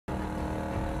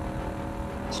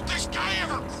Will this guy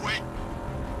ever quit?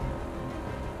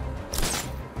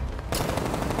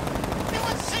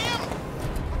 Anyone see him?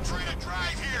 I'm trying to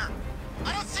drive here.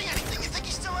 I don't see anything. You think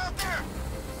he's still out there?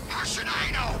 How should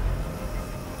I know?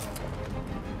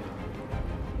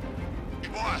 Hey,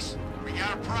 boss. We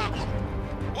got a problem.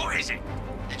 What is it?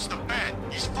 It's the bed.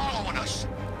 He's following us.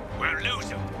 We'll lose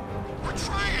him. We're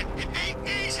trying. It ain't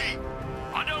easy.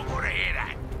 I don't want to hear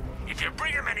that. If you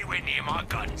bring him anywhere near my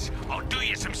guns, I'll do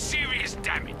you some serious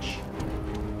damage.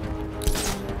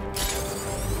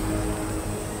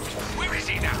 Where is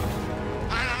he now?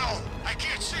 I don't know. I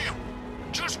can't see him.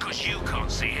 Just 'cause you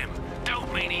can't see him,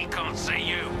 don't mean he can't see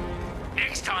you.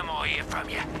 Next time I hear from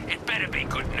you, it better be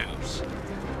good news.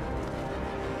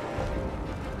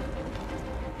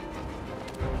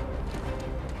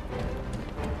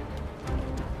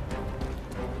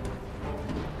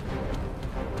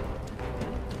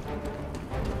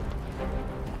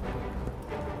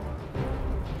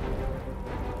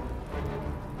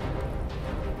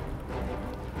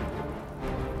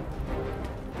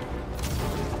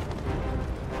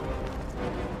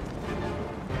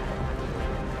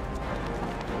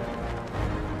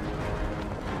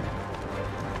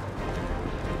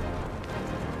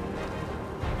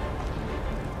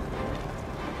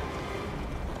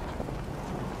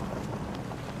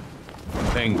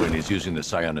 Penguin is using the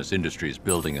Sionis Industries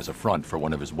building as a front for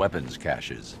one of his weapons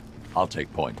caches. I'll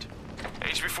take point.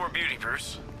 Age before beauty,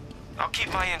 Bruce. I'll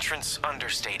keep my entrance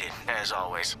understated, as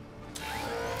always.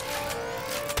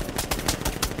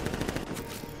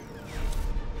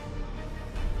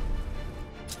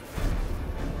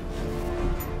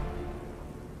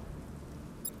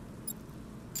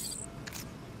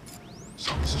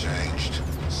 Something's changed.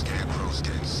 Scarecrow's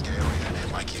getting scary.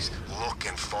 Like he's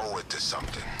looking forward to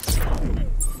something.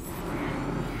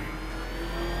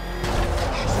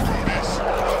 Screw this.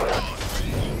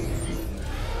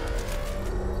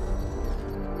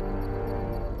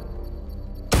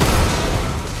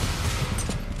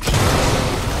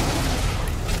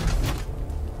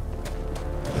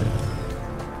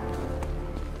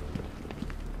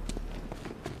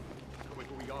 The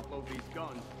quicker we offload these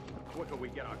guns, the quicker we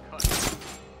get our cut.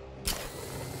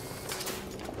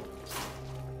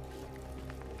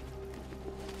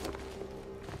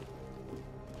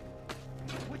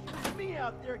 Me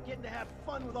out there getting to have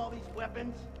fun with all these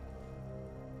weapons.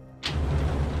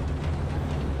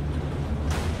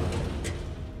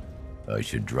 I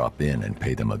should drop in and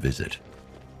pay them a visit.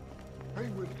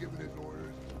 Penguin's giving his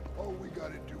orders. All we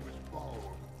gotta do is follow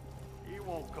him. He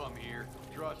won't come here.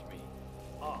 Trust me.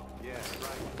 Oh, yeah,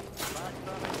 right. Last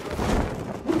time I trusted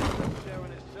him, he was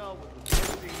sharing his cell with the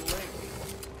missing link.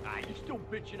 Ah, you still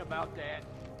bitching about that?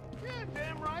 Yeah,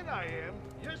 damn right I am.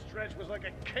 Your stretch was like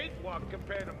a cakewalk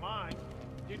compared to mine.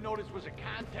 Didn't know this was a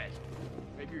contest.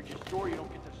 Maybe you're just sore you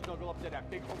don't get to snuggle up to that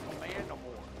big Uncle Man no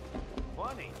more.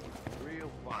 Funny.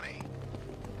 Real funny.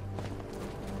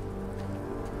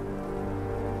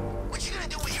 What you gonna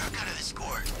do with your cut of the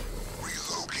score?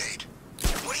 Relocate.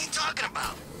 What are you talking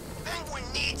about? Penguin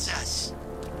needs us.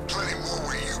 Plenty more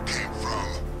where you came from.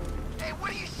 Hey,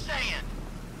 what are you saying?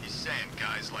 He's saying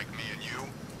guys like me and you,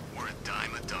 we're a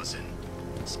dime a dozen.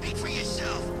 Speak for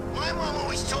yourself. My mom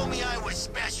always told me I was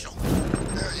special.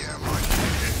 Yeah, Mike.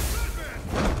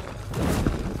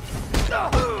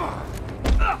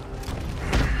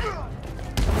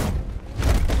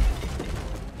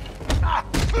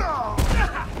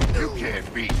 You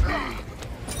can't beat me.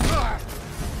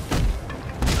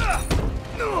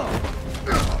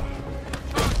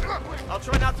 I'll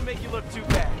try not to make you look too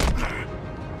bad.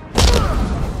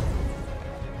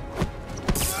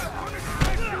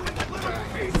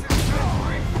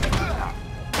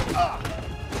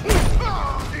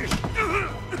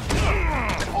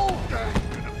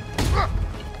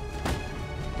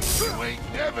 You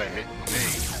ain't never hitting me.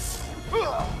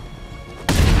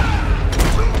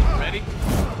 Ready?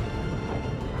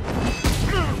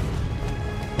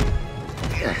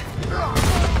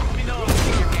 Let me know if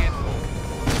you can.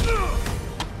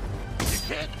 You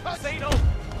can't touch Say no.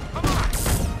 Come on.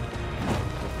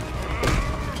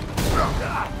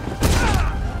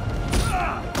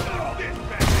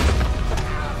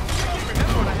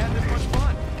 Remember when I had this much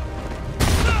fun?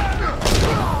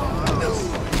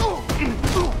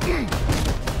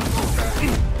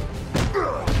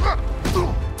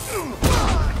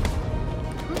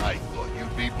 I thought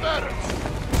you'd be better.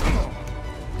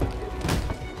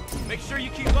 Make sure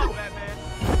you keep up, Batman.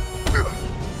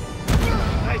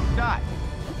 Nice shot.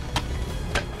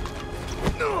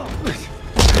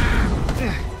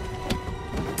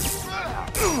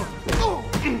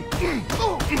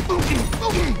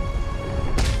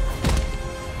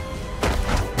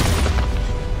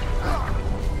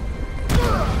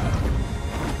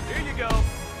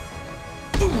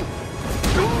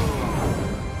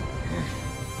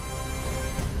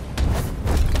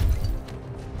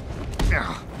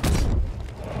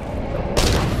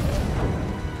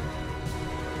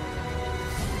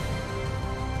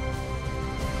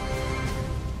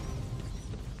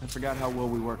 forgot how well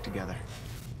we work together.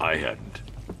 I hadn't.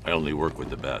 I only work with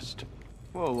the best.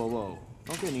 Whoa, whoa, whoa.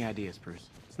 Don't get any ideas, Bruce.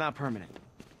 It's not permanent.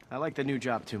 I like the new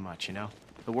job too much, you know?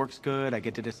 The work's good, I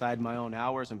get to decide my own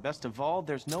hours, and best of all,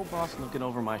 there's no boss looking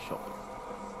over my shoulder.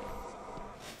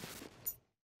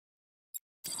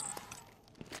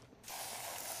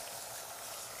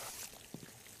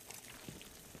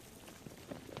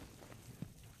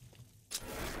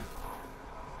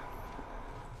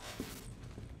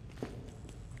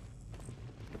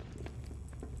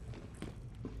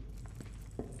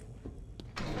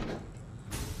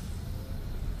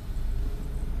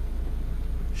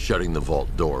 Shutting the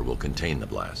vault door will contain the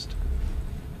blast.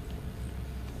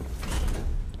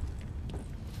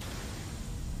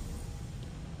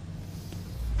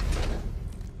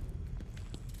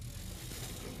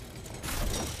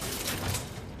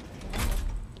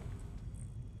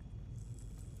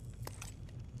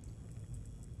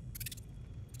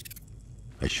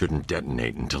 I shouldn't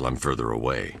detonate until I'm further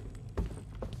away.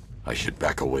 I should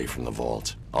back away from the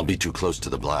vault. I'll be too close to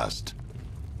the blast.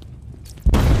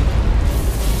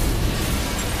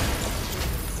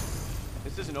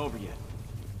 This isn't over yet.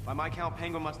 By my count,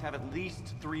 Penguin must have at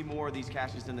least 3 more of these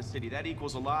caches in the city. That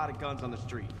equals a lot of guns on the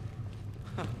street.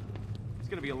 It's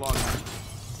gonna be a long night.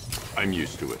 I'm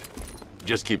used to it.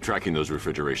 Just keep tracking those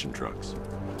refrigeration trucks.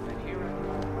 And here I go.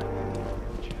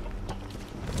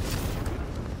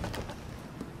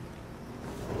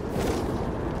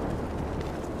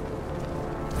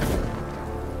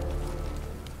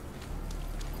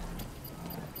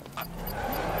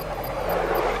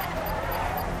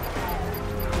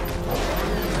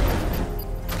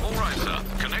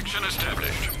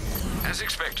 As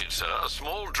expected, sir, a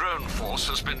small drone force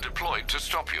has been deployed to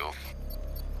stop you.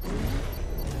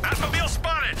 Batmobile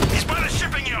spotted! He's by the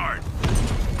shipping yard!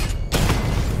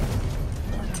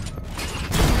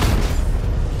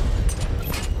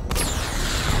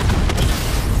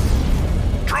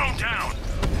 Drone down!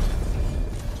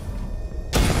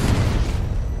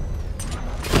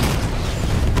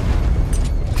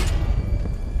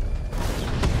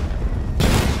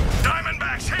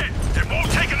 Diamondback's hit! It won't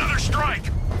take another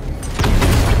strike!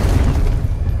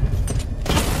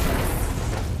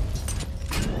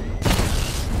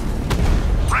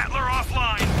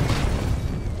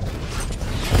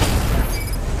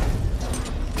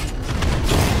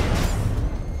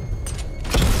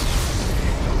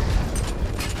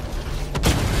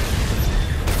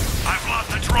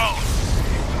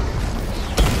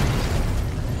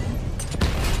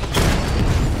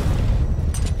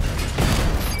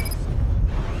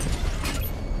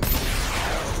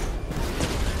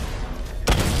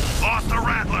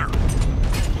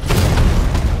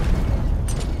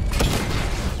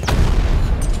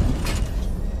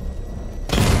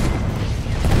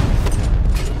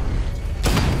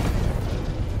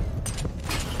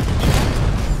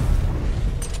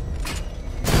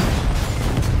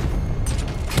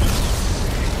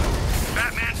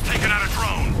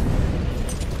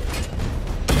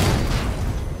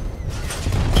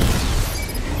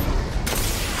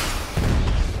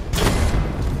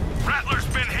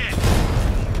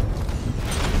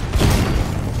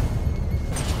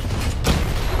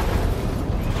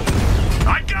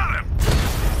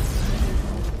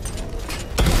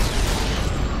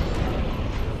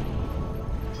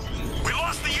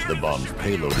 The bomb's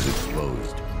payload is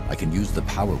exposed. I can use the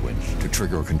power winch to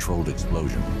trigger a controlled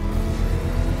explosion.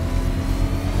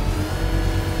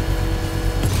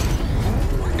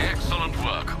 Excellent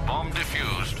work. Bomb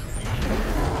defused.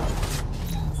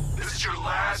 This is your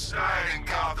last night in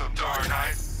Gotham, Dark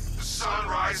Knight. The sun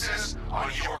rises on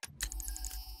your...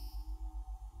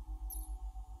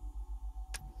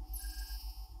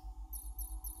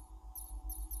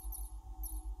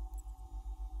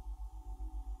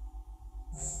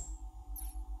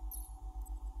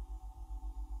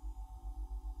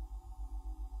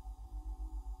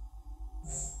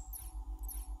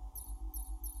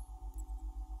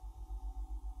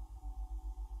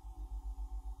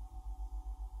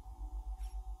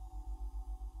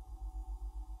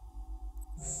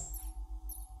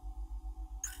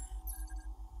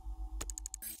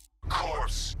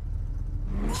 corpse.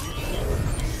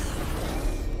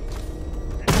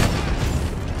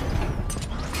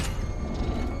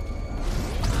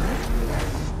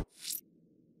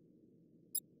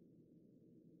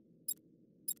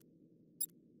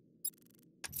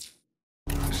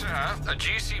 Sir, a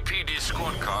GCPD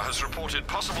squad car has reported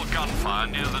possible gunfire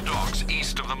near the docks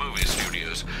east of the movie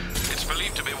studios. It's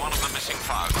believed to be one of the missing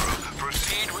fire crew.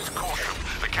 Proceed with caution.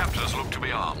 The captors look to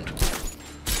be armed.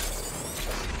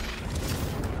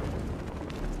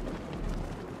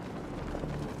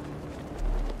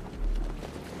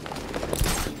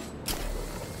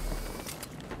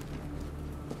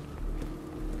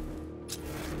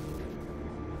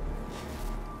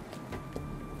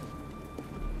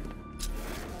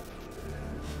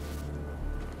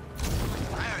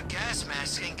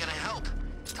 This ain't gonna help.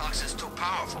 Toxin's too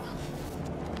powerful.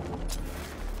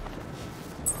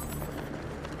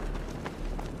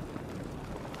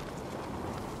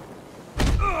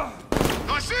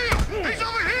 I see him! He's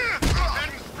over here!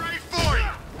 Heading straight for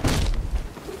you!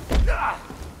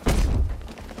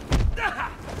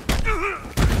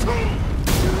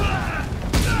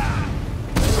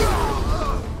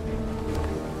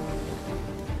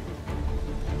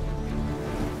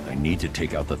 I need to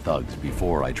take out the thugs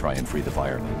before I try and free the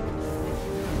firemen.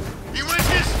 He went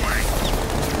this way!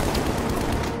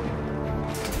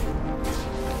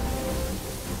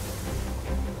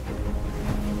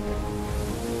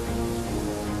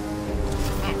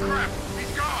 Oh crap!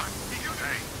 He's gone!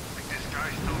 Hey, think this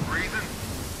guy's still breathing?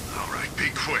 Alright, be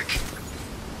quick.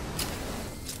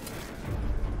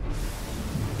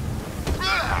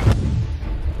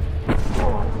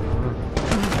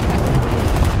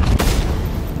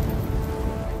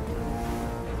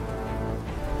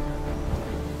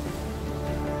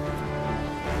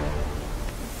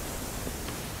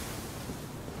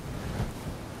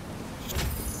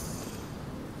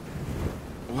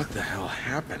 What the hell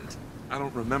happened? I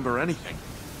don't remember anything.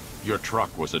 Your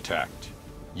truck was attacked.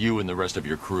 You and the rest of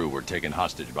your crew were taken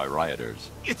hostage by rioters.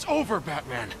 It's over,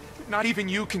 Batman. Not even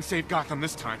you can save Gotham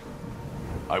this time.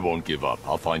 I won't give up.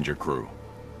 I'll find your crew.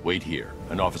 Wait here.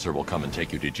 An officer will come and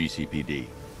take you to GCPD.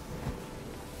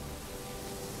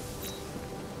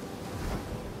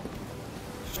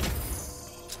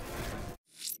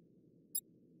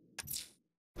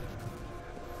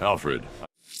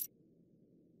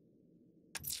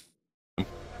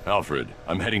 Alfred,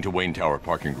 I'm heading to Wayne Tower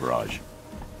parking garage.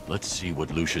 Let's see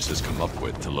what Lucius has come up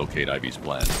with to locate Ivy's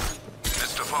plan.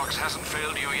 Mr. Fox hasn't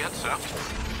failed you yet, sir?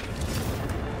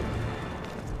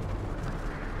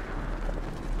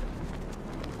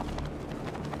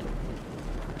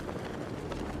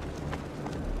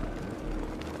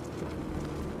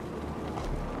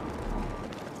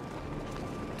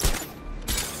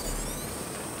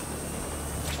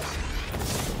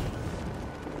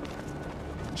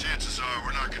 Chances are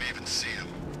we're not gonna even see him.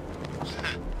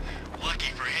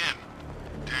 Lucky for him.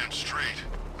 Damn straight.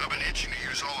 I've been itching to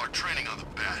use all our training on the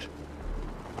Bat.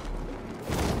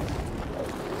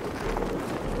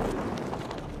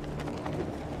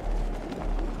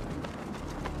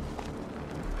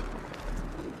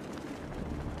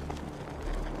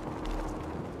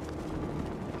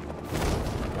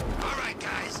 All right,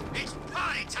 guys, it's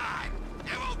party time.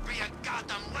 There won't be a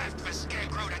Gotham left for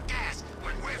Scarecrow to gas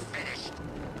when we're finished.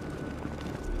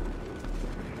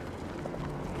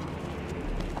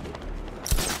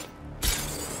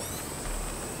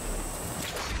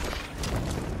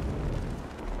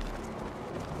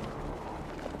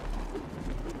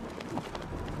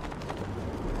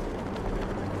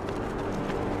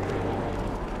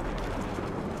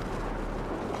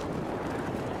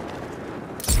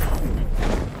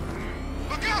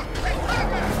 Look out! He's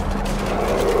Batman!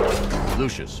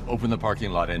 Lucius, open the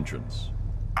parking lot entrance.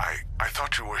 I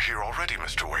thought you were here already,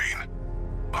 Mr. Wayne.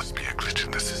 Must be a glitch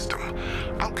in the system.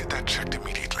 I'll get that checked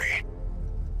immediately.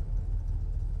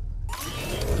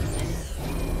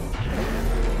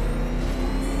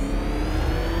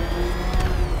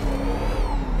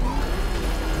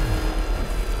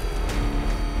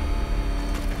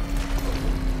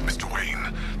 Mr.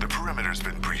 Wayne, the perimeter's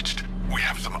been breached. We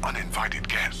have some uninvited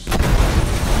guests.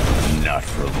 Not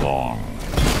for long.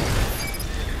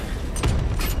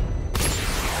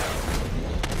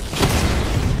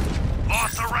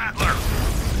 Arthur Rattler!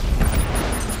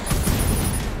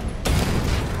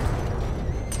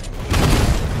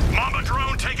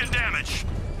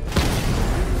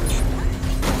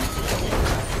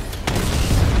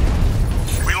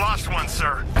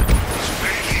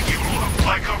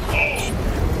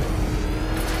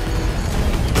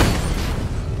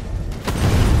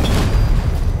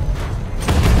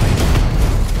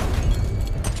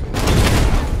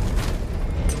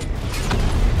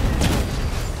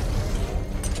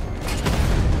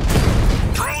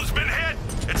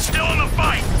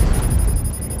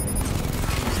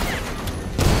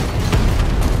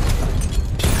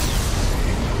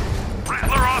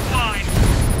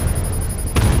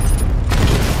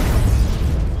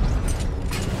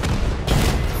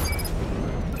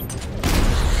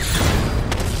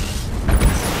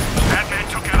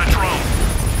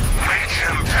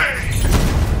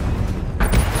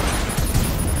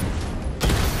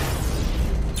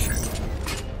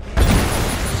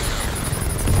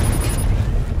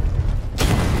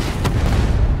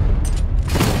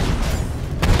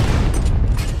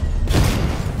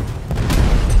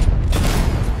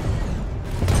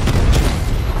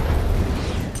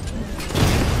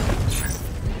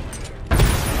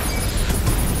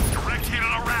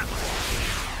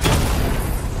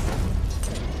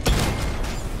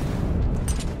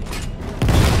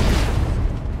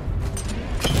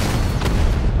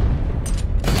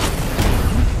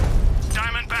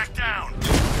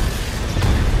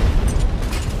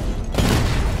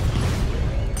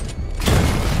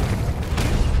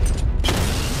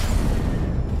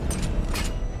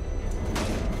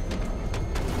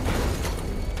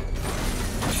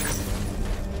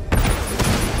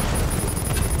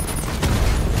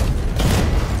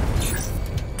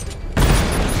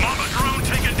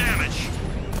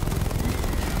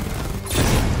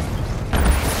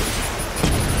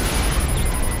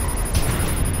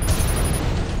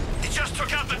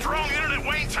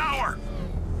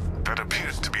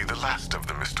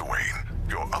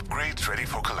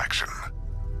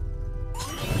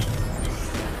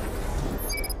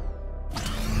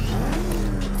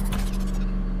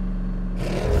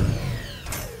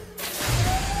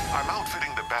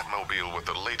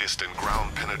 equidistant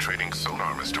ground-penetrating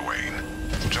sonar, Mr. Wayne.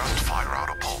 Just fire out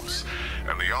a pulse,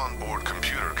 and the onboard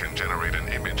computer can generate an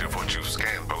image of what you've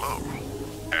scanned below.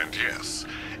 And yes,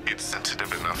 it's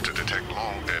sensitive enough to detect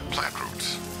long-dead plant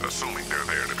roots, assuming they're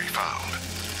there to be found.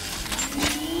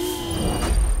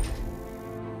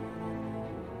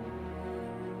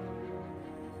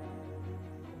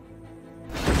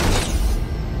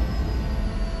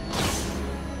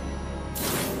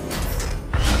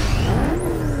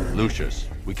 Lucius,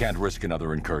 we can't risk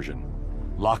another incursion.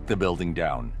 Lock the building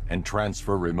down and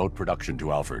transfer remote production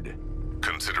to Alfred.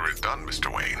 Consider it done,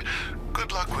 Mr. Wayne.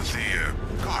 Good luck with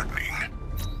the, gardening.